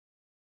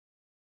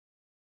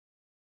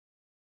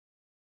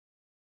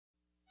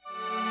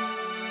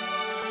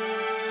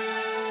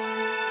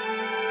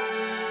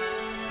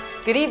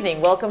Good evening.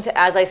 Welcome to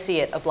As I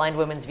See It, A Blind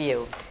Woman's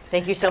View.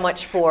 Thank you so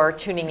much for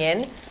tuning in.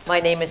 My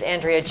name is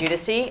Andrea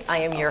Giudici. I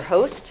am your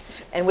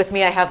host. And with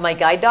me I have my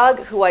guide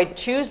dog, who I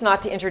choose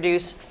not to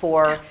introduce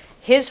for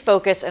his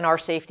focus and our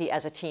safety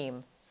as a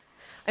team.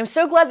 I'm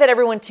so glad that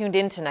everyone tuned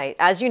in tonight.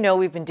 As you know,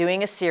 we've been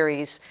doing a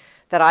series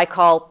that I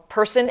call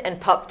Person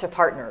and Pup to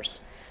Partners.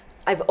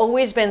 I've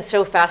always been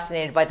so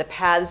fascinated by the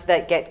paths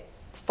that get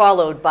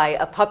followed by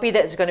a puppy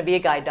that is going to be a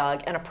guide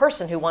dog and a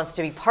person who wants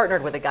to be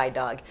partnered with a guide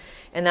dog.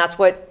 And that's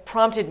what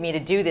prompted me to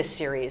do this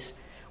series.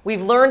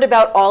 We've learned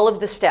about all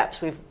of the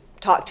steps. We've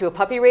talked to a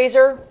puppy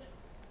raiser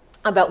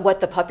about what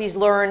the puppies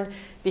learn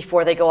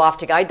before they go off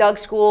to guide dog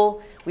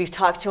school. We've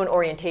talked to an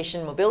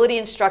orientation mobility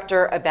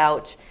instructor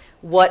about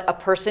what a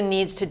person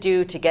needs to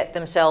do to get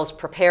themselves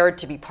prepared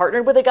to be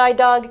partnered with a guide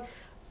dog.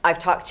 I've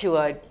talked to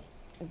a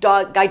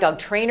guide dog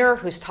trainer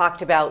who's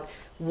talked about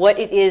what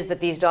it is that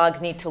these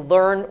dogs need to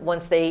learn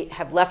once they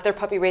have left their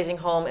puppy raising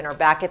home and are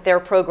back at their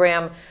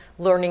program,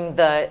 learning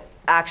the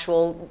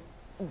actual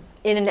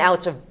in and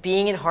outs of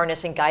being in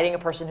harness and guiding a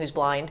person who's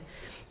blind.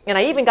 And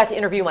I even got to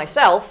interview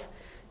myself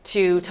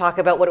to talk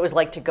about what it was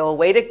like to go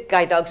away to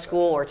guide dog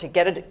school or to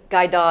get a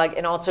guide dog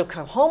and also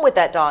come home with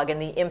that dog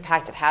and the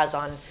impact it has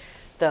on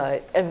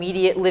the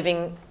immediate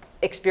living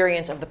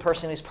experience of the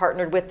person who's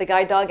partnered with the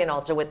guide dog and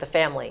also with the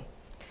family.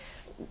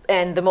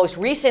 And the most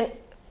recent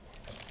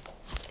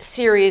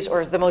series,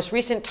 or the most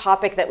recent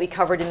topic that we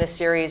covered in this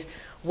series,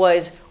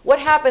 was what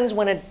happens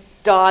when a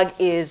dog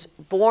is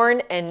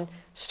born and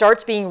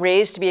starts being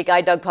raised to be a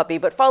guide dog puppy,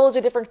 but follows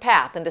a different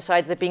path and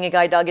decides that being a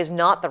guide dog is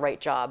not the right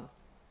job.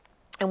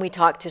 And we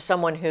talked to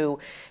someone who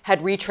had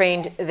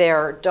retrained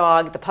their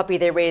dog, the puppy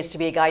they raised, to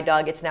be a guide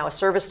dog. It's now a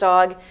service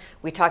dog.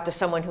 We talked to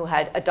someone who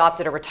had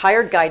adopted a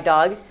retired guide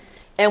dog.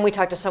 And we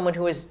talked to someone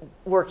who is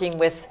working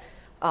with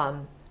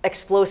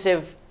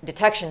explosive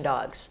detection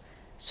dogs.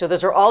 So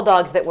those are all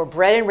dogs that were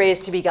bred and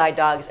raised to be guide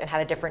dogs and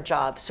had a different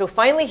job. So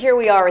finally, here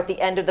we are at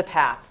the end of the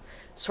path,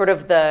 sort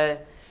of the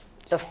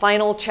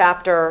final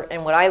chapter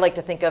and what I like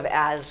to think of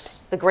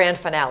as the grand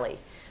finale.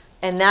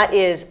 And that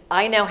is,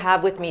 I now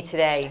have with me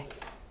today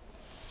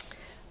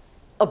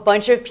a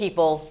bunch of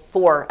people,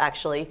 4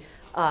 actually,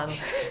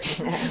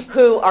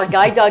 who are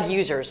guide dog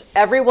users.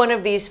 Every one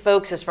of these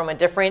folks is from a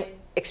different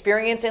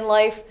experience in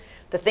life.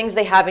 The things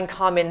they have in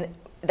common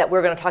that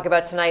we're going to talk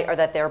about tonight are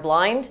that they're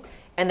blind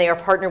and they are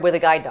partnered with a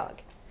guide dog.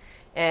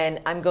 And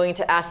I'm going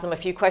to ask them a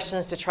few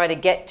questions to try to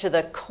get to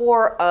the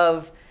core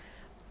of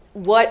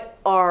how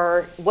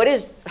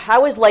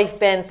has life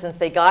been since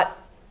they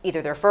got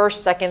either their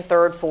first, second,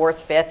 third,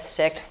 fourth, fifth,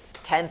 sixth,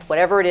 10th,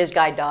 whatever it is,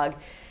 guide dog,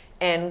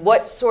 and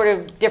what sort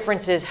of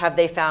differences have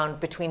they found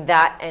between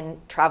that and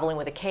traveling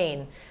with a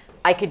cane.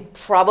 I could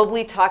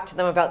probably talk to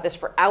them about this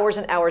for hours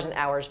and hours and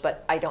hours,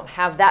 but I don't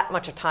have that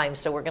much of time,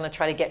 so we're going to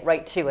try to get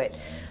right to it.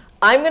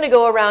 I'm going to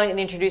go around and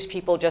introduce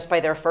people just by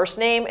their first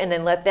name and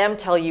then let them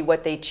tell you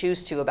what they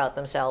choose to about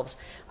themselves.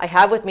 I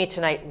have with me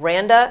tonight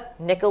Randa,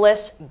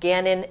 Nicholas,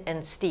 Gannon,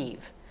 and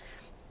Steve.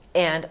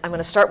 And I'm going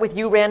to start with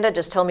you, Randa.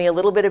 Just tell me a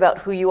little bit about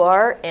who you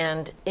are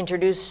and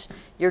introduce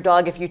your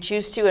dog if you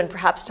choose to, and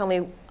perhaps tell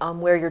me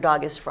where your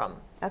dog is from.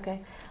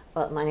 Okay.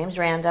 Well, my name's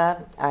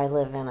Randa. I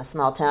live in a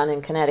small town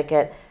in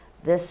Connecticut.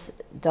 This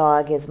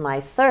dog is my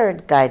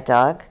 3rd guide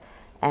dog,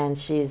 and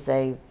she's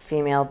a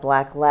female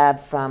black lab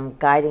from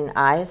Guiding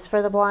Eyes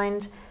for the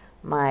Blind.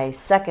 My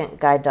 2nd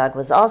guide dog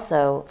was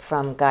also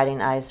from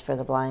Guiding Eyes for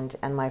the Blind,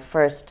 and my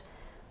 1st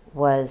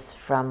was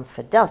from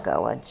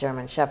Fidelco, a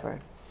German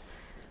Shepherd.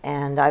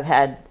 And I've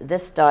had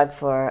this dog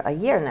for a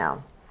year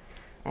now.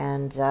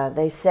 And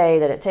they say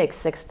that it takes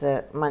 6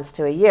 months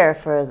to a year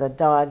for the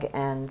dog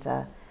and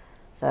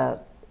the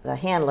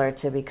handler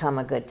to become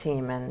a good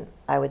team, and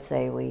I would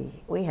say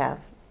we have.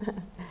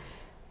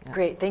 Yeah.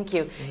 Great, thank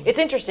you. It's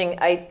interesting.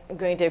 I'm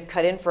going to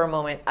cut in for a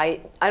moment. I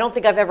don't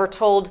think I've ever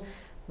told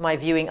my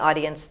viewing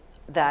audience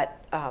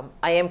that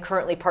I am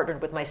currently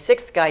partnered with my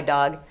 6th guide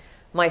dog.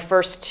 My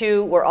first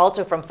 2 were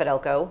also from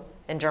Fidelco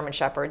and German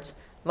Shepherds.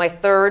 My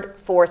 3rd,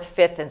 4th,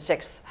 5th, and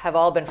 6th have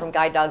all been from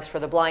Guide Dogs for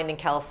the Blind in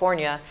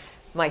California.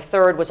 My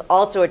 3rd was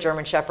also a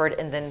German Shepherd,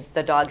 and then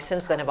the dogs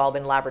since then have all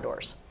been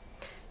Labradors.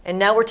 And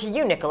now we're to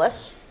you,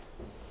 Nicholas.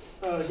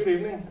 Good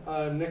evening.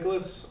 I'm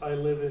Nicholas. I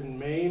live in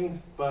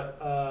Maine, but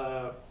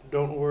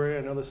don't worry,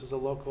 I know this is a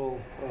local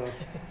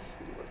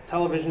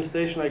television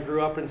station. I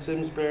grew up in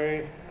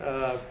Simsbury,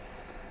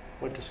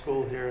 went to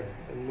school here,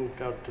 and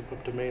moved out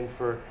to Maine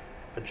for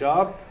a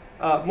job.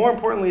 More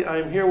importantly,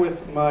 I'm here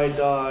with my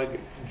dog,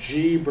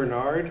 G.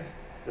 Bernard.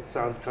 That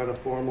sounds kind of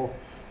formal.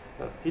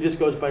 He just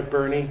goes by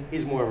Bernie.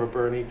 He's more of a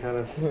Bernie kind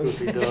of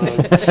goofy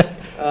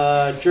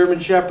dog. German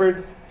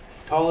Shepherd,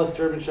 tallest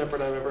German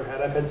Shepherd I've ever had.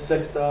 I've had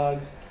 6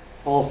 dogs,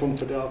 all from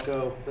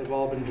Fidelco. They've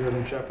all been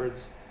German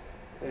Shepherds.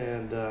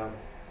 And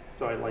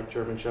so I like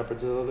German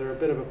Shepherds, although they're a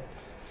bit of a,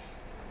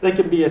 they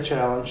can be a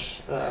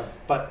challenge,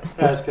 but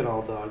as can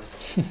all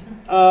dogs.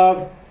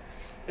 Am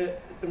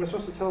I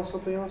supposed to tell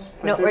something else?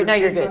 No, right now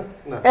you're good.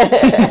 No.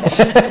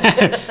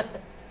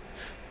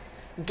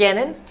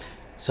 Gannon?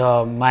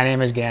 So my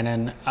name is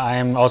Gannon. I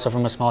am also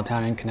from a small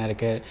town in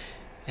Connecticut.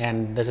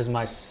 and this is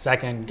my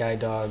second guide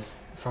dog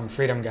from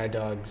Freedom Guide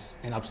Dogs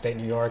in upstate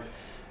New York.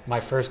 My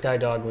first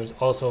guide dog was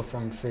also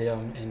from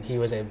Freedom, and he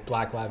was a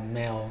black lab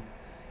male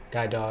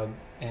guide dog,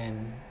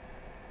 and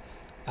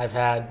I've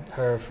had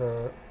her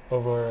for a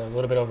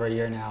little bit over a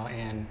year now,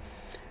 and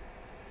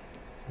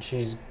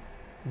she's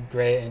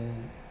great,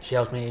 and she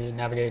helps me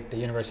navigate the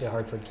University of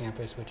Hartford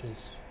campus, which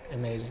is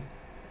amazing.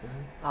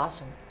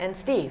 Awesome. And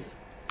Steve,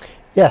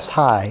 Yes,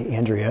 hi,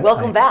 Andrea.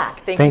 welcome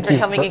back. Thank you for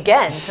coming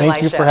again to my show.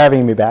 Thank you for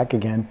having me back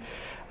again.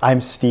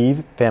 I'm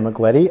Steve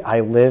Famigletti. I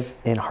live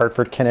in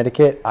Hartford,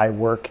 Connecticut. I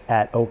work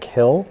at Oak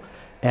Hill,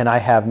 and I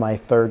have my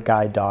third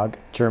guide dog,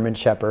 German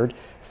Shepherd,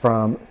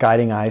 from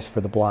Guiding Eyes for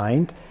the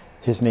Blind.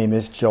 His name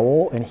is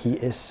Joel, and he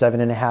is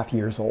 7.5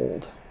 years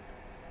old.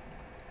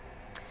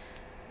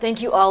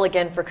 Thank you all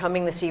again for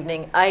coming this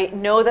evening. I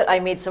know that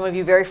I made some of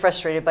you very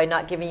frustrated by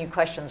not giving you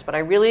questions, but I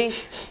really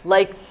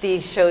like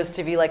these shows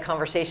to be like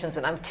conversations,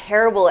 and I'm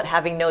terrible at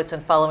having notes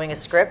and following a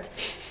script,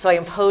 so I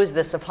impose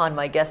this upon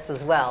my guests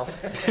as well.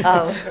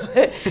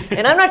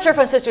 And I'm not sure if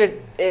I'm supposed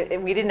to,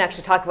 we didn't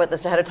actually talk about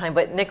this ahead of time,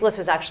 but Nicholas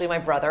is actually my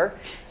brother,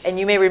 and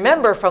you may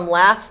remember from the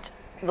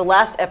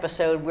last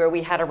episode where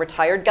we had a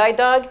retired guide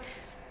dog,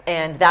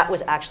 and that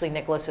was actually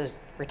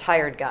Nicholas's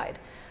retired guide.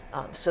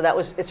 So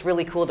it's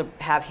really cool to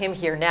have him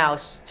here now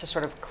to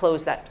sort of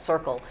close that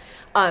circle.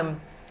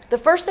 The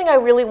first thing I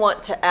really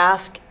want to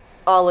ask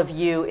all of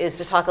you is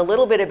to talk a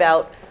little bit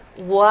about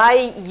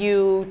why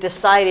you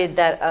decided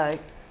that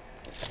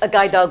a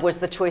guide dog was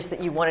the choice that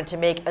you wanted to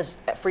make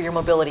for your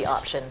mobility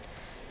option.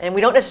 And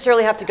we don't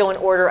necessarily have to go in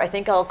order. I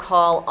think I'll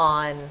call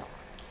on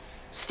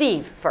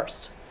Steve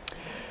first.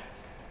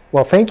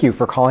 Well, thank you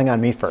for calling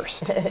on me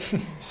first.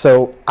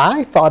 So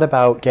I thought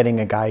about getting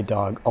a guide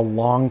dog a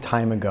long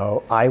time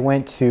ago. I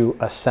went to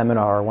a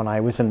seminar when I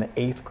was in the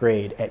 8th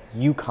grade at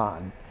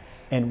UConn.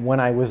 And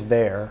when I was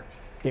there,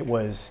 it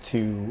was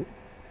to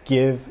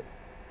give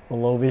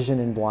low vision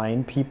and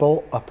blind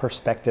people a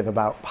perspective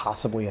about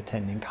possibly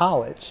attending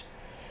college.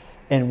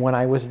 And when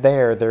I was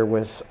there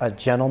was a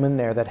gentleman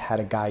there that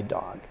had a guide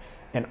dog.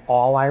 And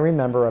all I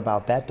remember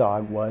about that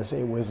dog was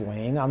it was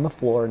laying on the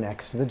floor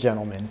next to the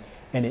gentleman,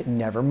 and it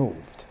never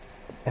moved.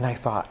 And I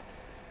thought,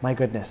 my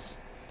goodness,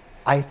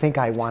 I think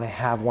I want to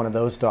have one of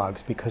those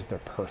dogs because they're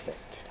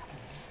perfect.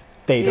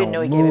 You didn't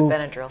know he gave it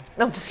Benadryl.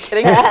 No, I'm just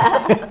kidding.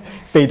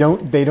 They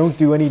don't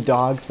do any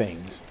dog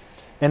things.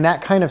 And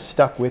that kind of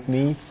stuck with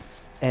me.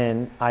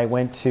 And I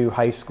went to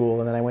high school,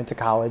 and then I went to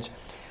college.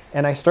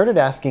 And I started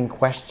asking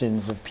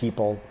questions of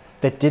people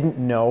that didn't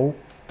know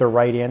the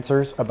right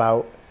answers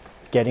about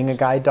getting a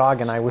guide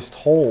dog. And I was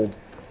told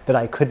that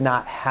I could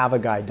not have a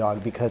guide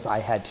dog because I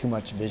had too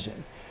much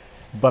vision.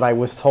 But I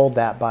was told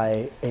that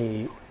by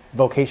a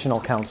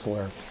vocational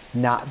counselor,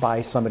 not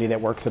by somebody that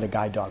works at a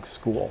guide dog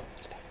school.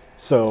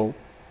 So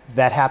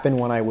that happened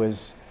when I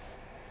was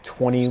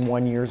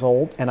 21 years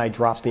old, and I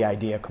dropped the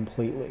idea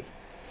completely.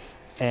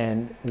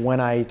 And when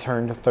I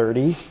turned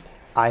 30,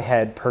 I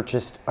had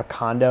purchased a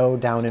condo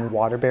down in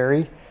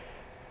Waterbury,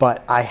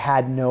 but I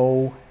had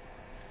no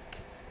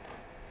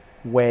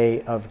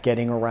way of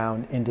getting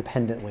around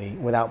independently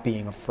without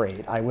being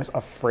afraid. I was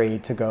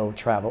afraid to go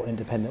travel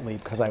independently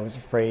because I was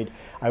afraid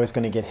I was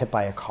going to get hit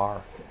by a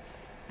car.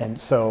 And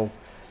so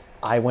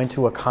I went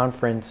to a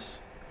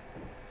conference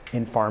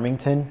in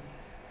Farmington,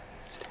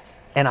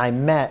 and I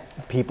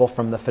met people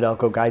from the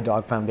Fidelco Guide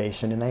Dog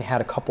Foundation, and they had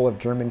a couple of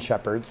German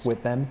Shepherds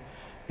with them,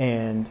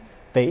 and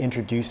they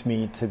introduced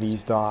me to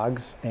these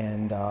dogs,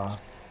 and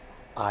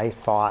I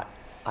thought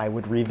I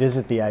would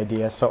revisit the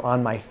idea. So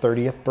on my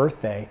 30th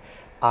birthday,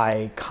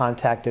 I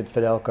contacted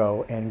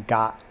Fidelco and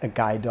got a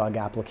guide dog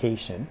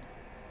application.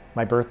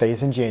 My birthday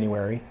is in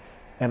January,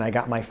 and I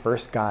got my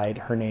first guide.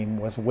 Her name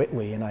was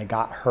Whitley, and I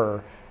got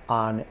her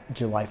on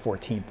July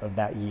 14th of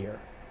that year.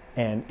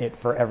 And it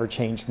forever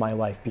changed my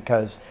life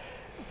because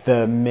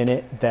the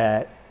minute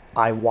that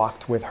I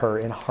walked with her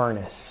in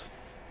harness,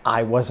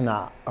 I was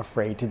not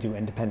afraid to do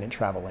independent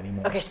travel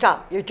anymore. Okay,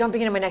 stop. You're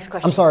jumping into my next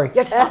question. I'm sorry.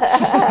 You have to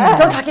stop.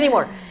 Don't talk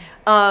anymore.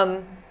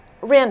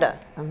 Randa.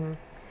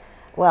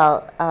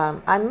 Well,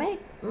 I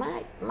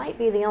might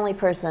be the only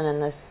person in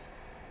this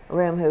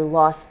room who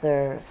lost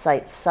their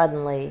sight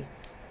suddenly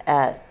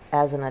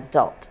as an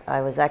adult.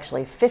 I was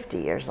actually 50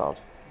 years old.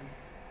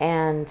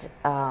 And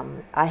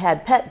I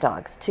had pet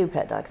dogs, 2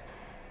 pet dogs.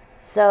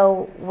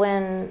 So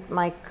when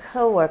my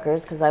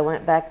coworkers, because I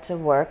went back to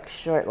work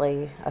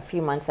shortly, a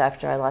few months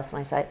after I lost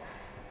my sight,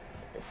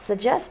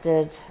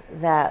 suggested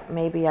that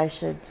maybe I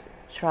should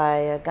try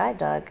a guide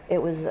dog,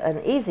 it was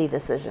an easy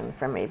decision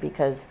for me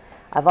because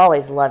I've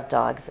always loved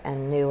dogs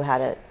and knew how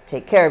to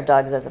take care of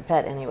dogs as a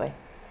pet anyway.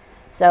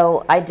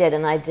 So I did,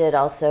 and I did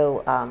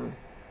also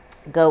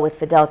go with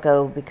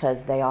Fidelco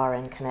because they are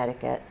in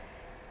Connecticut.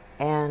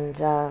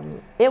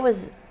 And it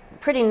was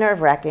pretty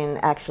nerve-wracking,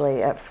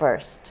 actually, at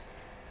first.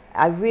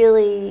 I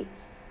really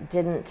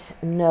didn't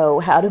know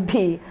how to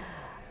be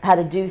how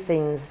to do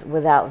things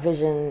without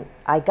vision.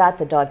 I got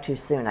the dog too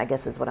soon, I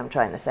guess is what I'm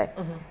trying to say.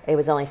 It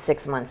was only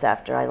 6 months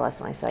after I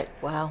lost my sight.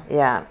 Wow.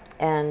 Yeah,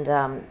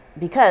 and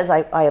because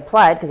I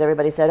applied, because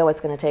everybody said, oh,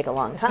 it's going to take a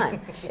long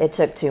time. It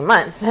took 2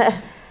 months.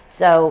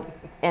 So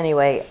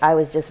anyway, I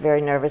was just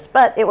very nervous,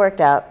 but it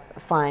worked out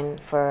fine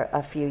for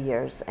a few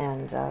years.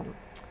 And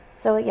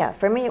so yeah,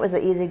 for me it was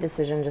an easy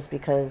decision just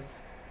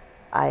because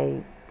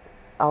I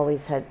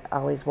always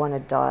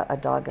wanted a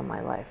dog in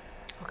my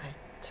life. Okay,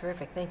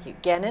 terrific. Thank you.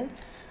 Gannon?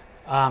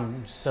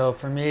 So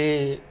for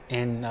me,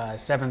 in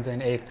 7th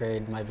and 8th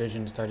grade, my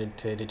vision started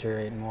to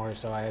deteriorate more,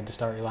 so I had to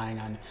start relying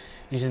on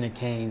using a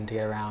cane to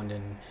get around.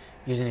 And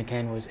using a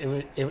cane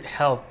it would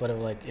help, but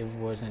it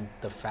wasn't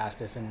the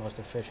fastest and most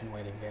efficient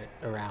way to get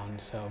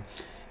around. So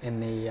in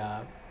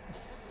the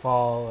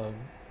fall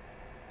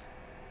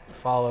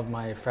of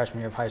my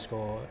freshman year of high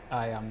school,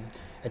 I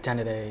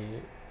attended a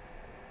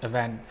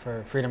event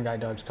for Freedom Guide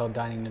Dogs called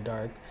Dining in the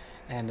Dark,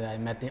 and I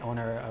met the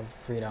owner of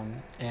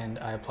Freedom, and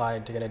I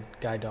applied to get a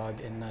guide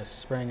dog in the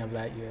spring of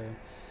that year.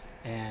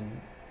 And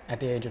at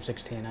the age of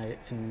 16,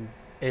 in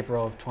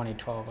April of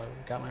 2012, I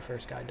got my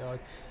first guide dog,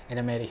 and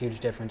it made a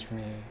huge difference for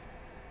me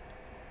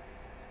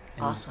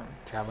in Awesome.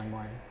 traveling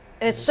more.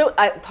 And it's so,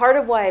 part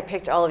of why I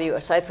picked all of you,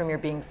 aside from your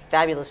being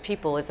fabulous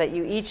people, is that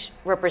you each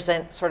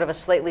represent sort of a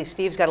slightly,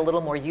 Steve's got a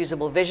little more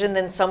usable vision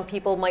than some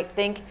people might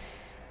think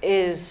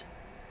is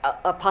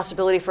a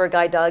possibility for a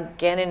guide dog.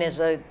 Gannon is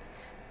a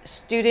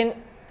student.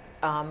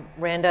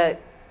 Randa,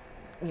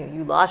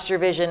 you lost your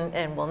vision,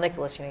 and well,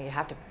 Nicholas, you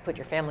have to put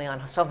your family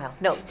on somehow.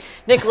 No,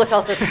 Nicholas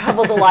also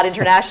travels a lot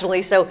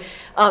internationally. So,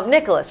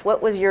 Nicholas,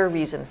 what was your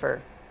reason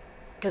for?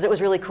 Because it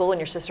was really cool, and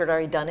your sister had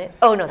already done it.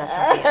 Oh no, that's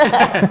not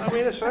the I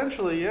mean,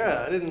 essentially,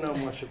 yeah. I didn't know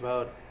much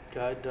about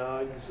guide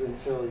dogs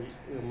until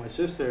my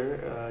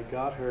sister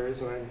got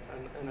hers,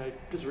 and I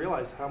just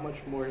realized how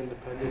much more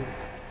independent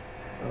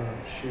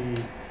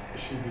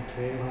she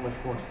became, how much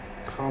more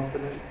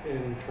confident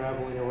in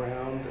traveling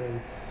around,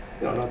 and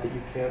not that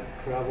you can't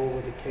travel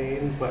with a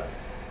cane, but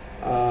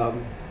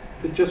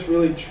it just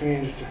really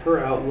changed her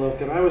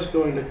outlook. And I was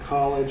going to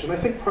college, and I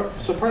think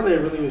partly I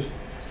really was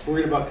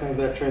worried about kind of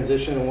that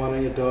transition and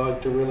wanting a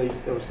dog to really,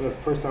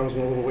 first time I was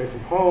going to live away from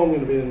home,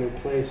 going to be in a new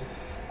place.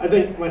 I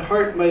think my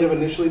heart might have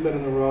initially been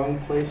in the wrong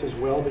place as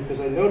well, because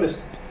I noticed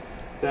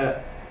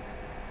that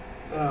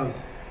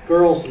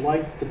girls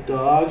like the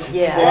dog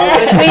I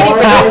was waiting for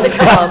this to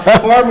come up.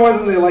 far more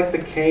than they like the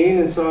cane,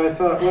 and so I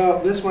thought, well,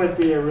 this might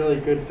be a really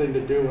good thing to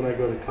do when I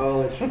go to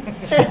college,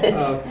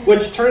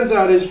 which turns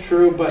out is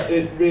true, but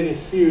it made a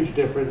huge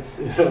difference,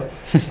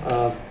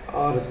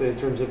 honestly, in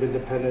terms of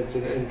independence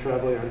and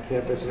traveling on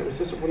campus. And it was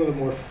just one of the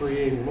most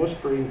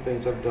freeing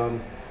things I've done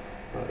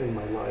in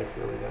my life,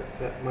 really.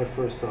 That my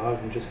first dog,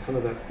 and just kind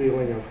of that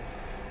feeling of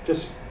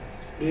just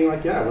being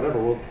like, yeah, whatever,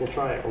 we'll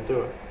try it, we'll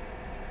do it.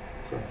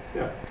 So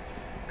yeah.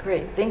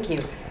 Great, thank you.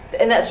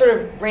 And that sort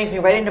of brings me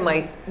right into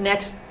my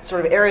next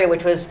sort of area,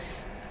 which was,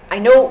 I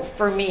know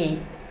for me,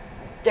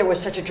 there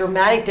was such a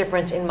dramatic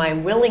difference in my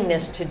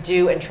willingness to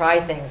do and try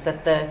things,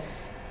 that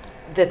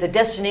the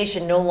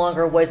destination no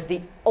longer was the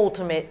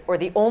ultimate or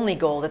the only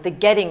goal, that the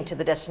getting to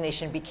the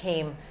destination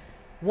became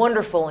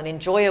wonderful and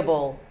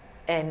enjoyable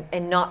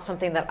and not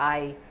something that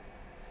I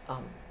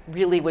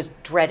really was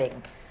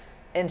dreading.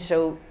 And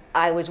so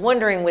I was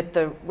wondering, with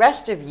the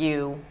rest of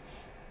you,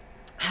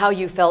 how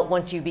you felt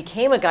once you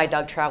became a guide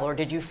dog traveler.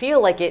 Did you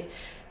feel like it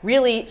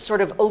really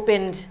sort of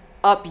opened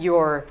up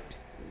your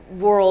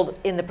world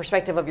in the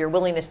perspective of your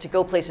willingness to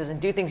go places and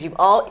do things? You've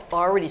all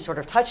already sort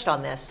of touched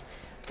on this,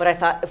 but I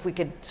thought if we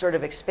could sort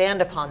of expand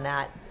upon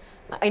that.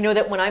 I know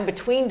that when I'm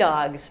between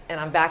dogs and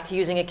I'm back to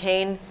using a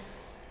cane,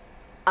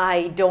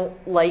 I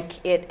don't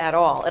like it at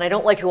all. And I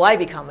don't like who I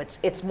become.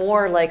 It's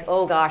more like,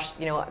 oh gosh,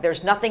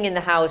 there's nothing in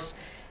the house,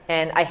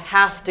 and I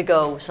have to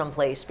go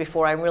someplace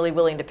before I'm really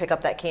willing to pick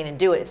up that cane and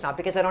do it. It's not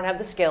because I don't have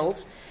the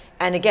skills.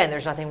 And again,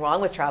 there's nothing wrong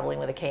with traveling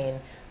with a cane.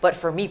 But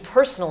for me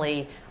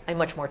personally, I'm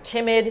much more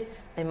timid.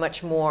 I'm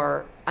much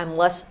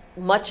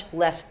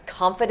less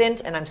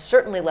confident, and I'm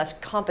certainly less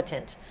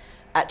competent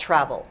at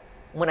travel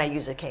when I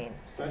use a cane.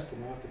 It's nice to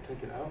not have to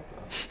take it out,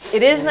 though.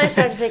 It is nice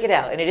to have to take it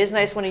out. And it is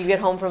nice when you get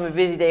home from a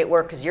busy day at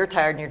work, because you're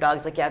tired and your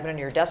dog's like, yeah, I've been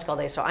under your desk all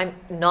day. So I'm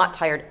not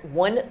tired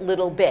one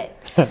little bit.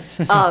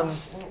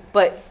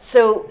 But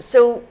so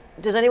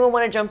does anyone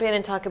want to jump in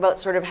and talk about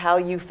sort of how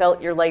you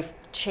felt your life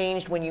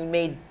changed when you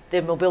made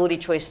the mobility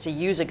choice to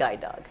use a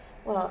guide dog?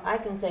 Well, I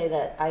can say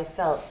that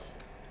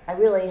I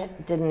really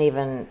didn't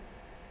even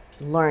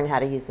learn how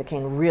to use the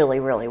cane really,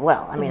 really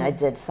well. I mean, I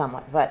did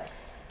somewhat, but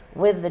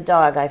with the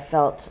dog, I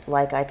felt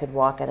like I could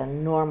walk at a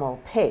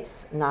normal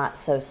pace, not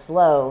so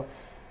slow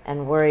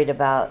and worried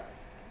about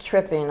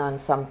tripping on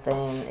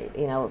something,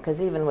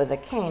 because even with a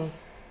cane,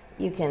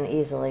 you can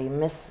easily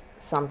miss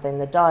something.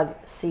 The dog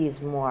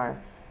sees more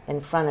in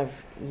front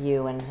of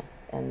you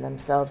and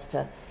themselves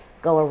to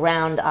go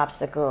around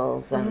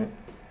obstacles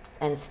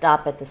and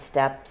stop at the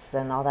steps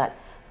and all that.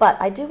 But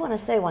I do want to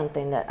say one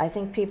thing that I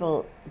think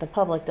the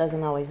public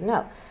doesn't always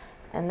know,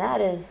 and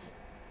that is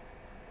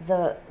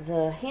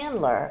the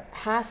handler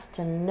has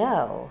to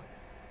know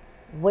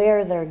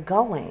where they're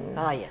going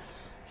Ah,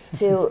 yes.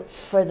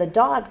 for the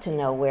dog to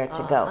know where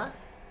to go. Uh-huh.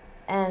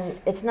 And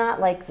it's not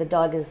like the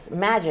dog is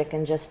magic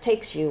and just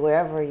takes you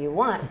wherever you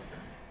want.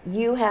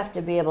 You have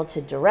to be able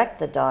to direct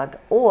the dog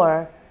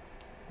or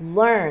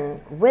learn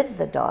with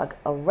the dog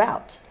a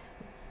route.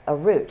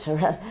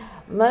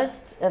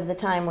 Most of the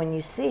time when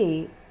you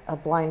see a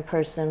blind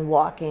person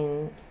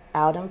walking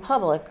out in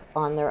public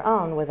on their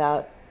own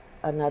without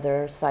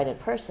another sighted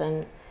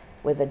person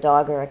with a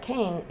dog or a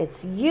cane,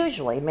 it's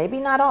usually, maybe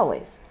not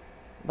always,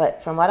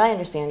 but from what I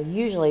understand,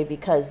 usually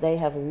because they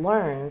have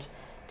learned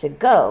to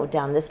go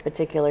down this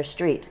particular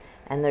street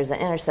and there's an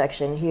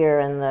intersection here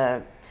and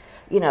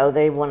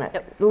they want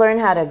to learn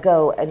how to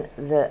go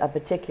a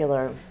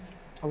particular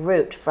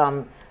route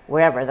from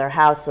wherever, their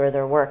house or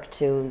their work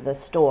to the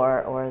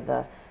store or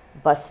the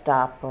bus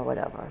stop or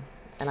whatever.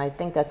 And I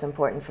think that's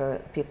important for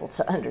people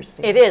to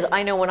understand. It is.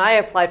 I know when I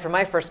applied for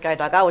my first guide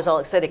dog, I was all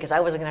excited because I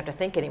wasn't going to have to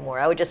think anymore.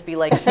 I would just be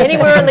like,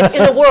 anywhere in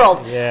the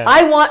world, Yeah.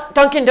 I want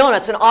Dunkin'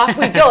 Donuts, and off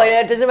we go.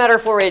 And it doesn't matter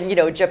if we're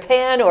in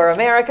Japan or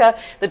America,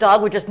 the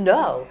dog would just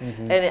know.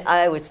 And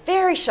I was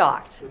very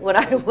shocked when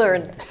I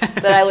learned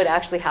that I would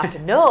actually have to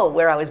know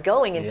where I was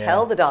going and Yeah.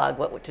 tell the dog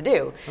what to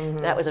do.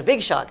 That was a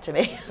big shock to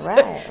me.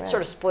 Right.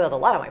 Sort of spoiled a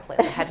lot of my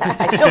plans.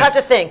 I still have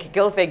to think.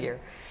 Go figure.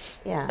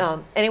 Yeah.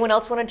 Anyone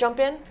else want to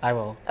jump in? I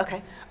will.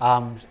 Okay.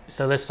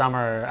 So this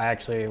summer, I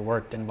actually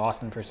worked in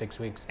Boston for 6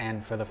 weeks,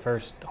 and for the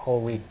first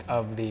whole week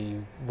of the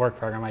work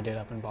program I did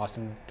up in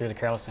Boston through the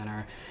Carroll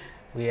Center,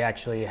 I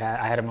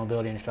had a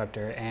mobility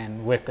instructor,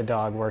 and with the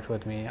dog worked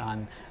with me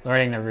on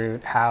learning the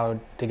route, how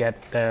to get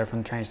there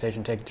from the train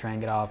station, take the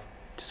train, get off,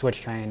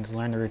 switch trains,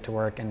 learn the route to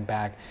work and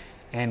back,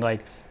 and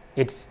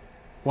it's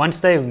once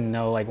they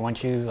know,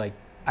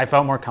 I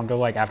felt more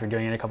comfortable after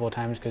doing it a couple of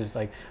times because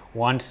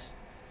once.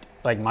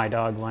 My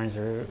dog learns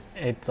the route,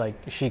 it's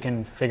she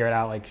can figure it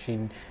out, she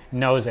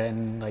knows it,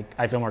 and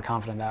I feel more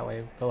confident that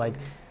way. But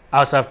I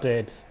also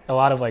it's a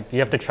lot of you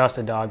have to trust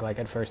a dog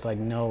at first,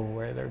 know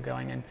where they're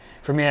going. And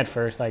for me at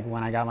first,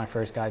 when I got my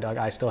first guide dog,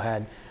 I still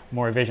had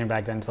more vision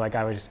back then, so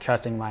I was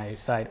trusting my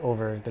sight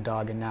over the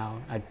dog, and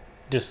now I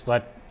just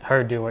let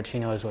her do what she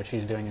knows what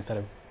she's doing instead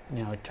of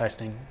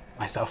trusting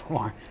myself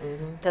more.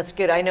 That's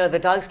good. I know the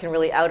dogs can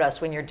really out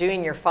us when you're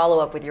doing your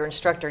follow-up with your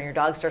instructor and your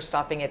dog starts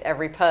stopping at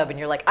every pub and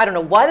you're like, I don't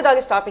know why the dog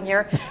is stopping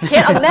here.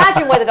 Can't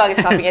imagine why the dog is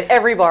stopping at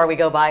every bar we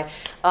go by.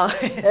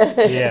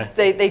 Yeah.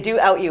 They do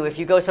out you if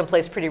you go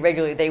someplace pretty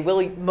regularly. They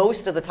will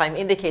most of the time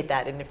indicate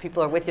that. And if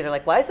people are with you, they're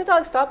like, why is the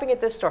dog stopping at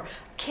this store?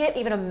 Can't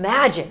even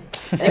imagine.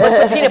 They must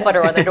put peanut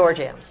butter on their door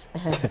jams.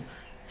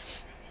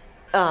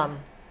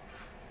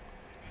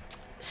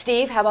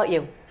 Steve, how about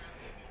you?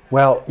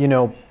 Well,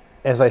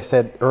 as I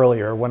said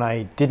earlier, when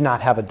I did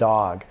not have a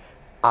dog,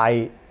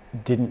 I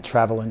didn't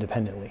travel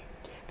independently.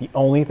 The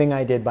only thing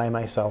I did by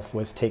myself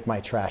was take my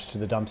trash to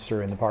the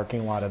dumpster in the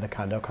parking lot of the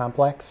condo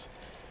complex.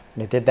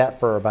 And I did that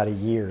for about a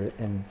year,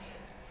 and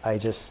I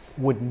just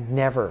would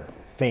never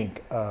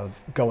think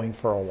of going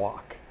for a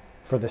walk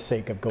for the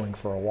sake of going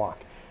for a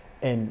walk,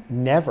 and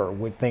never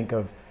would think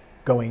of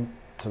going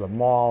to the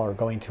mall or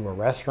going to a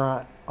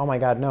restaurant. Oh my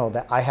God, no,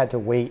 that I had to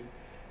wait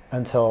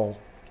until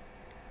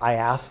I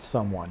asked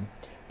someone.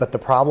 But the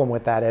problem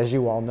with that, as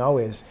you all know,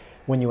 is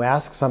when you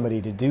ask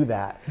somebody to do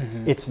that,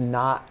 it's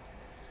not,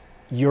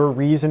 your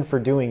reason for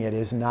doing it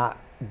is not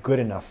good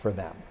enough for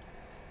them.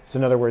 So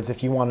in other words,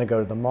 if you want to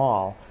go to the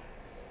mall,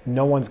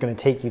 no one's going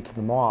to take you to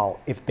the mall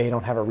if they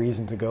don't have a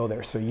reason to go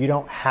there. So you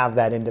don't have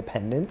that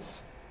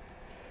independence.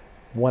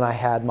 When I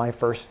had my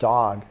first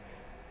dog,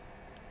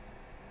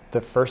 the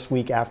first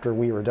week after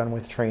we were done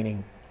with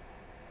training,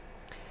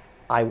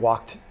 I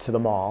walked to the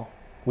mall.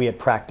 We had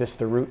practiced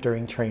the route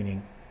during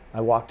training. I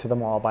walked to the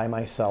mall by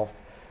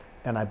myself,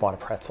 and I bought a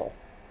pretzel.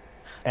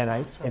 And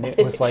it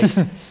was like,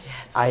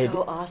 It's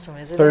so awesome,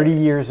 isn't it? 30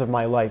 years of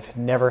my life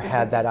never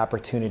had that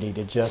opportunity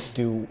to just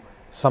do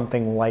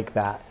something like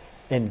that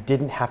and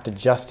didn't have to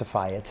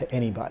justify it to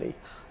anybody.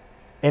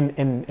 And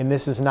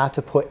this is not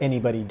to put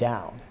anybody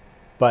down,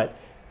 but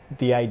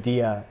the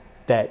idea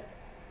that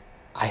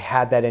I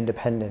had that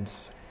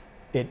independence,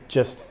 it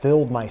just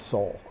filled my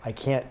soul. I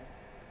can't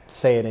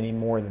say it any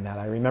more than that.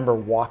 I remember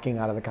walking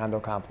out of the condo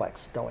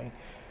complex going,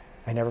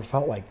 I never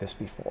felt like this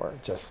before,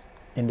 just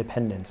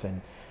independence.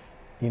 And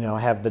I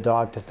have the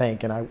dog to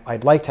thank. And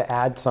I'd like to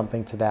add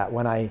something to that.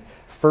 When I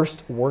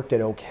first worked at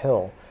Oak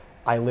Hill,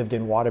 I lived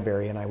in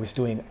Waterbury, and I was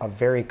doing a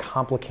very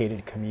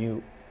complicated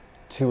commute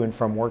to and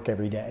from work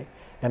every day.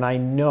 And I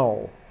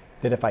know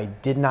that if I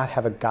did not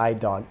have a guide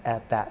dog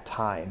at that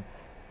time,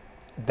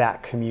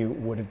 that commute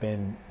would have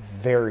been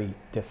very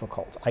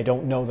difficult. I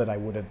don't know that I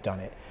would have done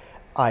it.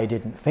 I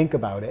didn't think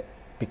about it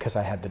because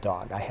I had the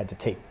dog. I had to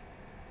take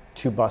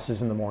 2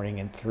 buses in the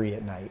morning and 3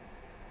 at night.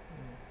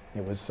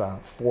 It was a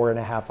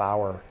 4.5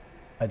 hour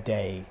a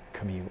day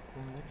commute.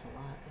 Oh, that's a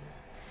lot.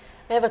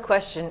 I have a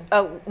question.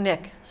 Oh,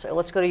 Nick. So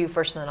let's go to you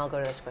first, and then I'll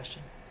go to this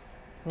question.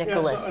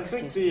 Nicholas, I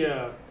think excuse me.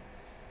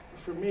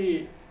 for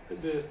me,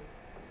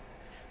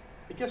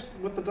 I guess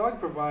what the dog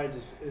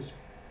provides is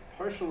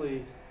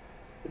partially,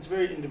 it's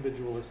very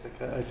individualistic,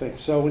 I think.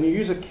 So when you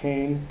use a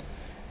cane,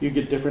 You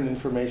get different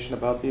information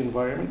about the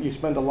environment. You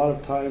spend a lot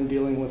of time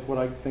dealing with what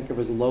I think of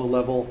as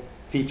low-level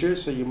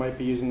features. So you might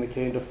be using the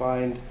cane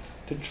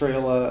to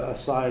trail a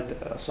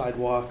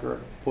sidewalk or a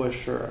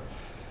bush, or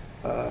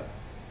so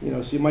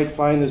you might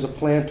find there's a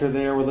planter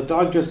there, where the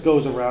dog just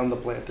goes around the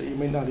planter. You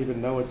may not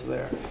even know it's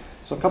there.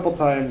 So a couple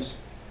times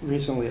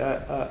recently,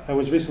 I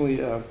was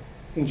recently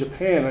in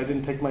Japan. I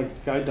didn't take my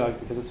guide dog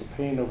because it's a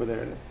pain over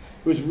there. And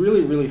it was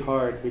really, really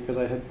hard because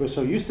was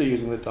so used to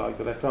using the dog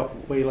that I felt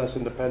way less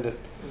independent.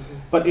 Mm-hmm.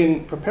 But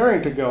in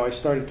preparing to go, I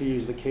started to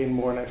use the cane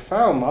more, and I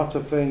found lots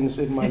of things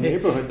in my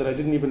neighborhood that I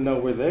didn't even know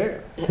were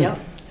there. Yeah.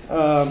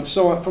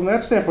 So from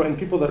that standpoint, and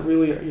people that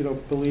really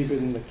believe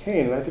in the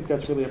cane, and I think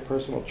that's really a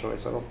personal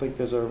choice. I don't think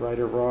there's a right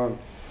or wrong.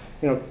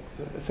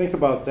 Think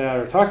about that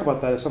or talk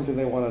about that as something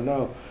they want to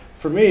know.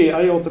 For me,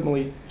 I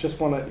ultimately just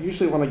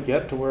usually want to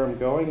get to where I'm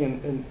going,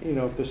 and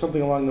if there's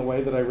something along the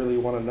way that I really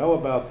want to know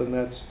about, then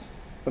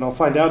I'll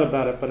find out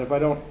about it. But if I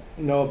don't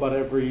know about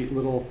every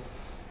little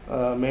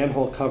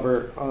manhole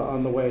cover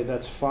on the way,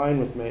 that's fine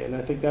with me. And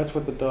I think that's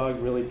what the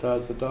dog really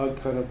does. The dog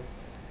kind of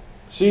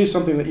sees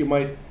something that you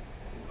might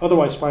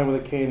otherwise find with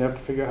a cane, have to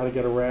figure out how to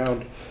get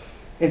around,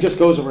 and just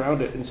goes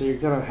around it. And so you're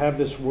going to have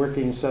this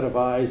working set of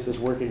eyes, this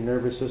working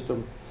nervous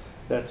system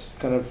that's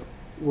kind of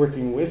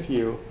working with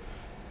you.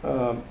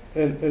 And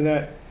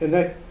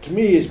that to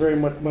me is very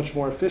much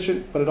more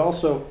efficient, but it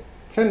also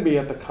can be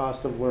at the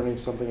cost of learning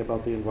something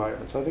about the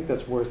environment. So I think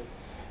that's worth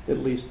at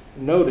least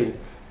noting.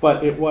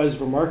 But it was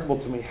remarkable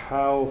to me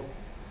how,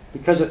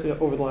 because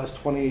over the last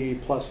 20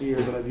 plus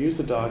years that I've used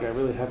a dog, I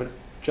really haven't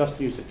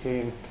just used a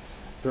cane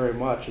very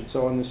much. And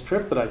so on this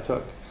trip that I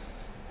took,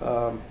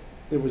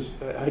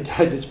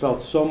 I just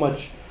felt so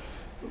much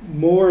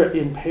more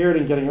impaired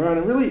in getting around.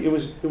 And really, it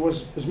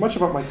was as much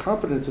about my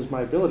confidence as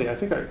my ability. I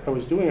think I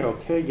was doing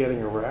okay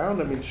getting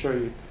around. I mean, sure,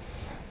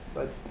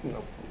 I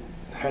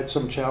had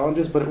some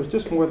challenges, but it was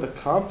just more the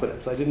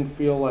confidence. I didn't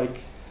feel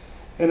like,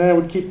 and then I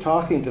would keep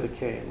talking to the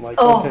cane, like,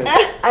 okay,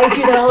 I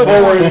do that all the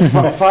time.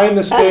 forward, find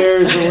the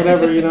stairs or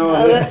whatever,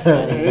 Oh, that's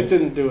funny. and it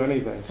didn't do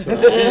anything. So,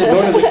 nor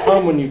does it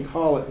come when you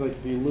call it, like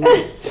if you lose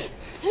it.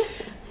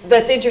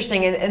 That's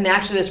interesting, and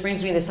actually this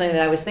brings me to something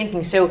that I was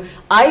thinking. So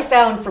I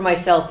found for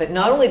myself that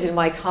not only did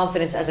my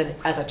confidence as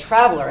a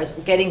traveler, as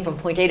getting from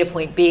point A to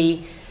point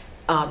B,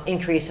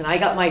 increase, and I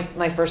got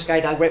my first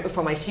guide dog right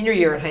before my senior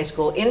year in high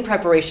school in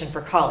preparation for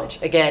college.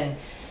 Again,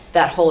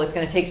 it's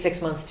going to take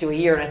 6 months to a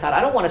year, and I thought, I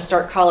don't want to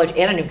start college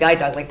and a new guide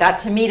dog. Like, that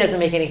to me doesn't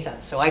make any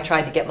sense. So I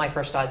tried to get my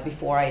first dog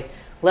before I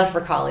left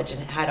for college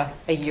and had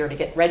a year to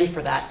get ready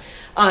for that.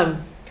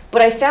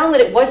 But I found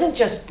that it wasn't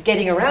just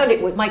getting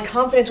around. My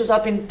confidence was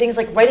up in things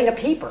like writing a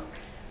paper.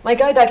 My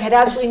guide dog had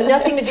absolutely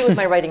nothing to do with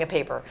my writing a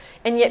paper.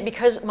 And yet,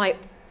 because my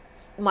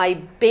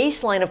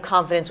baseline of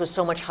confidence was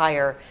so much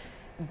higher,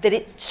 that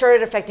it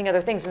started affecting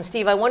other things. And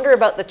Steve, I wonder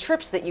about the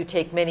trips that you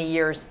take many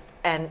years,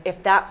 and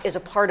if that is a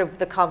part of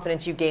the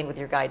confidence you gain with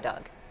your guide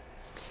dog.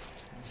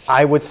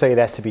 I would say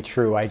that to be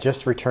true. I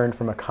just returned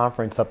from a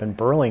conference up in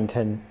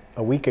Burlington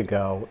a week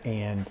ago,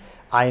 and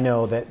I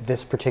know that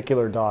this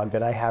particular dog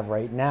that I have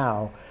right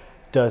now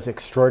does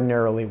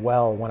extraordinarily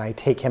well when I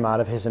take him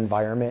out of his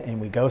environment and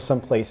we go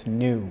someplace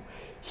new.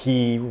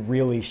 He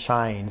really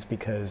shines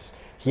because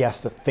he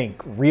has to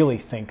really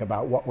think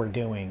about what we're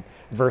doing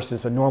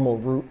versus a normal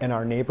route in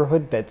our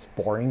neighborhood that's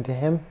boring to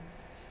him.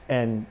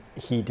 And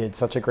he did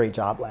such a great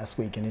job last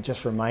week, and it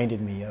just reminded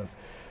me of,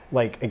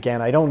 like,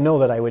 again, I don't know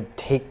that I would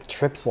take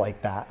trips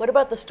like that. What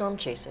about the storm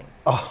chasing?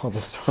 Oh, the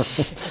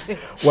storm.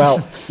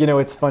 Well,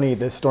 it's funny.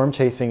 The storm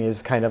chasing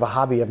is kind of a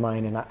hobby of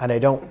mine, and I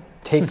don't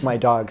take my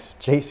dogs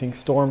chasing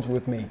storms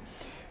with me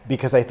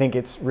because I think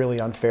it's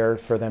really unfair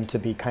for them to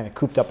be kind of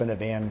cooped up in a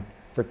van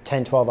for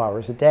 10, 12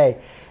 hours a day.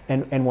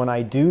 And when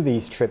I do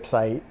these trips,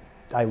 I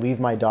leave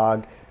my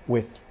dog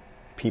with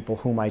people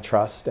whom I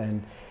trust,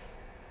 and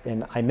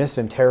I miss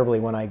him terribly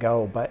when I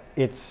go, but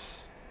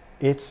it's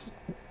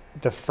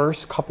the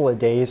first couple of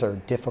days are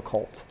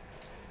difficult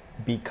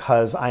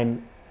because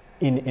I'm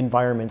in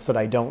environments that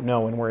I don't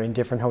know, and we're in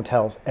different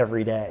hotels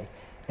every day.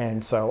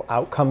 And so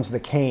out comes the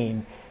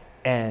cane.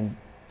 And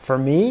for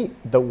me,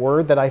 the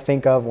word that I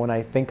think of when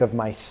I think of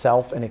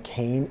myself and a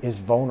cane is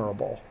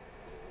vulnerable.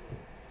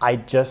 I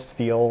just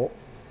feel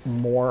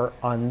more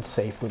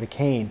unsafe with a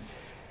cane.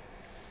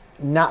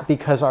 Not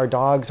because our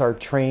dogs are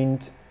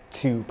trained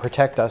to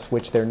protect us,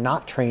 which they're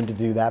not trained to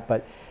do that,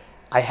 but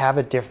I have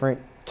a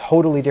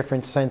totally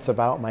different sense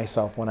about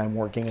myself when I'm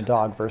working a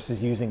dog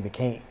versus using the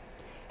cane.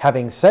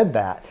 Having said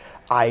that,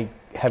 I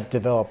have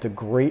developed a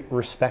great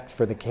respect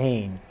for the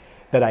cane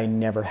that I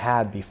never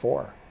had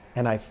before.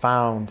 And I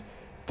found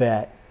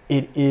that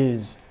it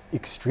is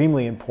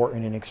extremely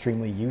important and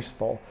extremely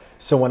useful.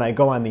 So when I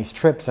go on these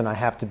trips and I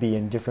have to be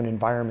in different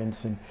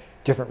environments and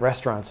different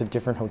restaurants and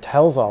different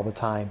hotels all the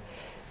time,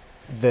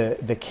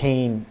 the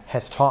cane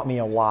has taught me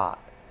a lot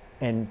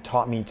and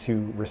taught me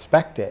to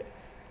respect it.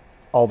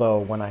 Although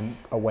when I'm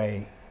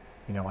away,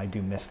 I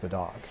do miss the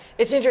dog.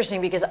 It's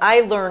interesting because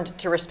I learned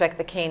to respect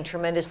the cane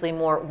tremendously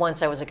more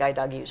once I was a guide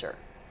dog user,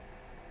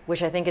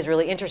 which I think is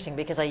really interesting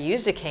because I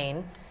used a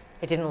cane.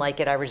 I didn't like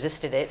it. I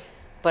resisted it.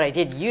 but I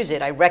did use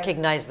it. I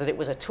recognized that it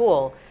was a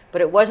tool,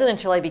 but it wasn't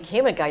until I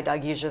became a guide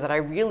dog user that I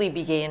really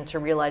began to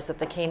realize that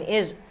the cane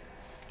is,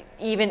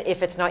 even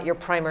if it's not your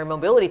primary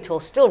mobility tool,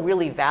 still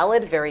really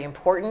valid, very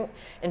important,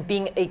 and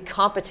being a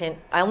competent,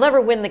 I'll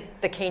never win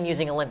the cane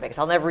using Olympics.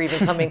 I'll never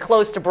even come in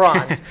close to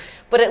bronze,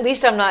 but at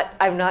least I'm not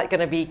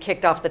going to be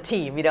kicked off the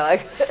team. You know, I'm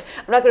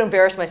not going to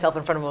embarrass myself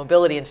in front of a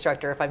mobility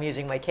instructor if I'm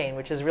using my cane,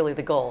 which is really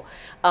the goal,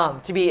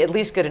 to be at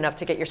least good enough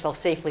to get yourself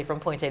safely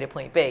from point A to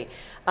point B.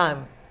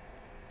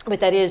 But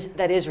that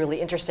is really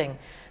interesting.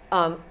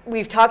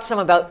 We've talked some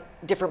about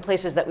different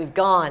places that we've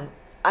gone.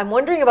 I'm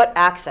wondering about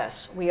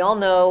access. We all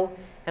know,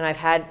 and I've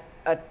had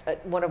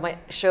one of my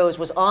shows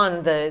was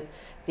on the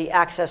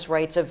access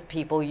rights of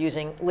people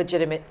using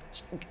legitimate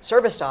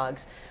service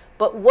dogs.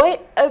 But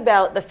what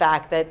about the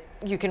fact that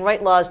you can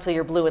write laws till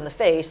you're blue in the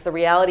face? The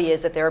reality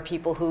is that there are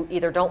people who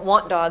either don't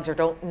want dogs or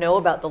don't know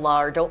about the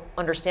law or don't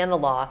understand the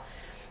law.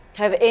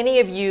 Have any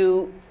of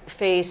you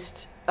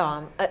faced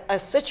a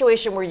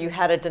situation where you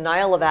had a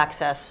denial of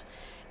access?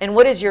 And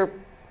what is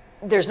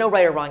there's no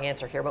right or wrong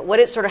answer here, but what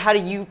is sort of, how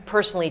do you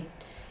personally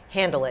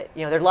handle it?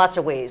 You know, there are lots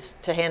of ways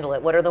to handle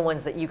it. What are the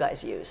ones that you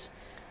guys use?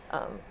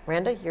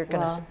 Randa, you're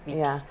going to speak.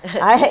 Yeah,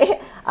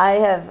 I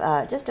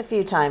have just a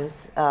few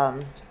times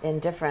in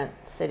different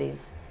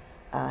cities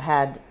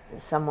had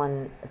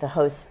someone, the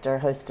host or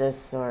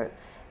hostess, or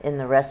in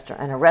a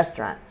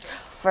restaurant,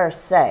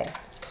 first say,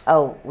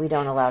 "Oh, we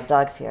don't allow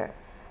dogs here."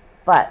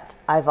 But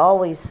I've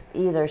always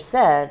either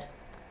said,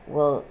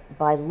 "Well,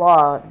 by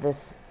law,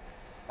 this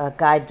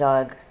guide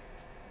dog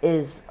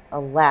is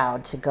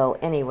allowed to go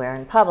anywhere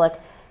in public,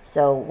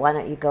 so why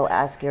don't you go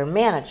ask your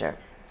manager?"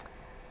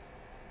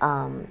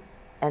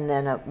 And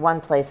then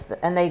one place,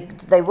 and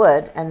they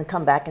would, and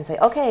come back and say,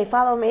 "Okay,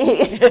 follow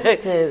me,"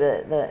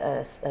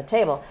 to the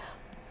table.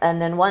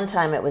 And then one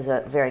time it was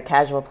a very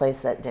casual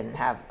place that didn't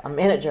have a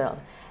manager,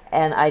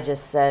 and I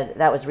just said,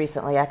 that was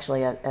recently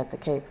actually at the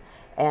Cape,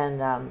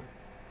 and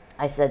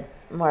I said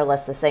more or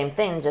less the same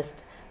thing,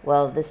 just,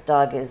 well, this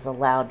dog is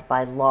allowed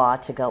by law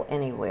to go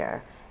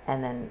anywhere.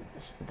 And then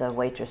the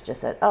waitress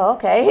just said, "Oh,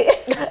 okay."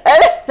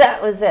 And that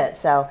was it.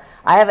 So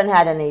I haven't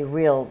had any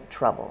real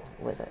trouble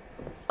with it.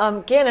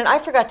 Gannon, I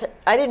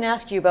didn't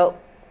ask you about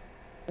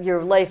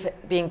your life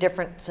being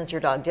different since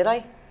your dog, did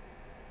I?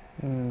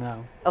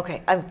 No.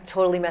 Okay, I'm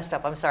totally messed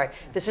up. I'm sorry.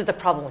 This is the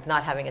problem with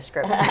not having a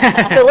script.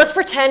 So let's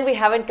pretend we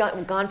haven't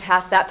gone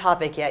past that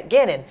topic yet.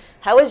 Gannon,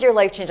 how has your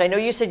life changed? I know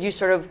you said you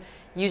sort of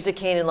used a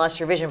cane and lost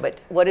your vision, but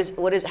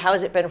how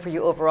has it been for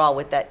you overall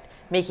with that,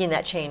 making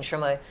that change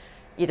from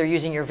either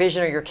using your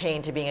vision or your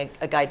cane to being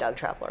a guide dog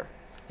traveler?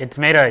 It's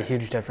made a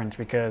huge difference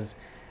because,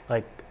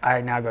 like, I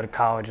now go to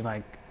college, and,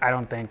 like, I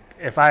don't think,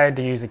 if I had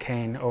to use a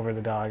cane over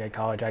the dog at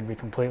college, I'd be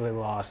completely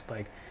lost.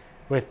 Like,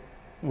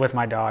 with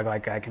my dog,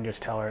 like, I can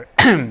just tell her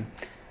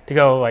to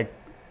go, like,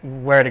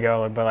 where to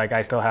go, but, like,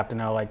 I still have to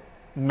know, like,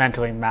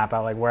 mentally map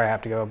out, like, where I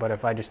have to go. But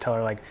if I just tell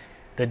her, like,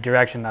 the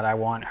direction that I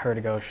want her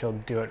to go, she'll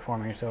do it for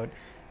me. So it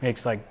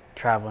makes, like,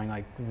 traveling,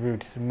 like,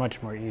 routes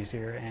much more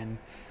easier. And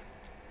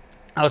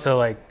also,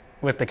 like,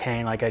 with the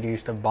cane, like, I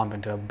used to bump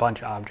into a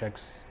bunch of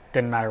objects,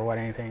 didn't matter what,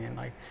 anything, and,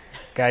 like,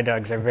 guide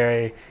dogs are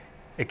very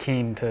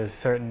keen to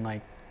certain,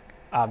 like,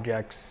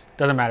 objects,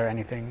 doesn't matter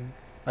anything.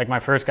 Like, my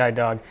first guide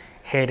dog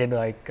hated,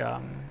 like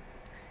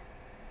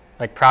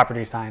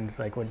property signs,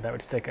 like, that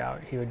would stick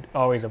out. He would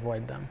always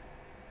avoid them.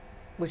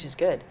 Which is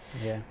good.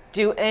 Yeah.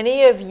 Have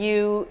any of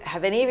you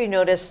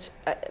noticed,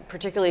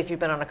 particularly if you've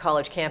been on a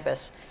college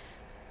campus,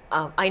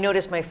 I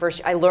noticed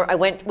I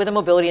went with a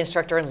mobility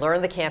instructor and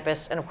learned the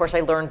campus, and of course I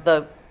learned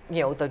the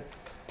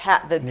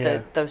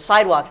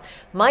sidewalks.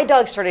 My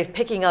dog started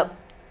picking up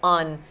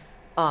on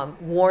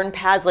worn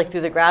paths, like through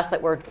the grass, that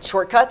were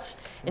shortcuts,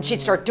 and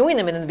she'd start doing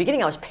them. And in the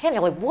beginning I was panicking.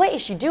 I'm like, what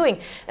is she doing?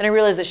 And I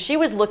realized that she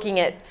was looking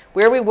at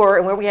where we were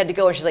and where we had to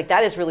go, and she's like,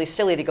 that is really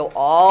silly to go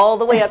all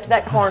the way up to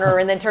that corner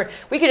and then turn.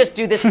 We could just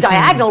do this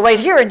diagonal right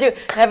here and do.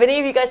 Have any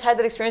of you guys had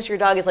that experience where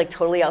your dog is, like,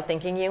 totally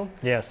outthinking you?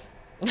 Yes.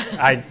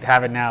 I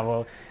have it now.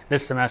 Well,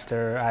 this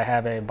semester I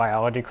have a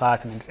biology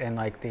class, and it's in,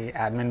 like, the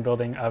admin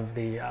building of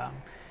the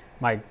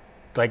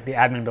the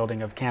admin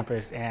building of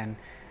campus, and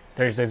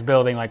there's this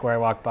building, like, where I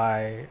walk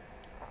by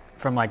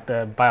from, like,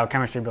 the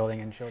biochemistry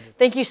building, and she'll just...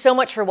 Thank you so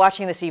much for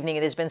watching this evening.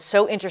 It has been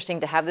so interesting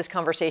to have this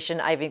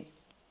conversation. I've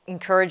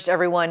encouraged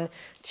everyone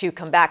to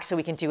come back so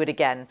we can do it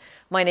again.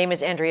 My name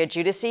is Andrea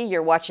Giudice.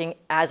 You're watching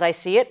As I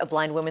See It, A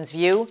Blind Woman's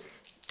View.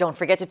 Don't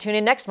forget to tune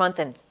in next month,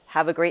 and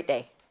have a great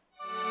day.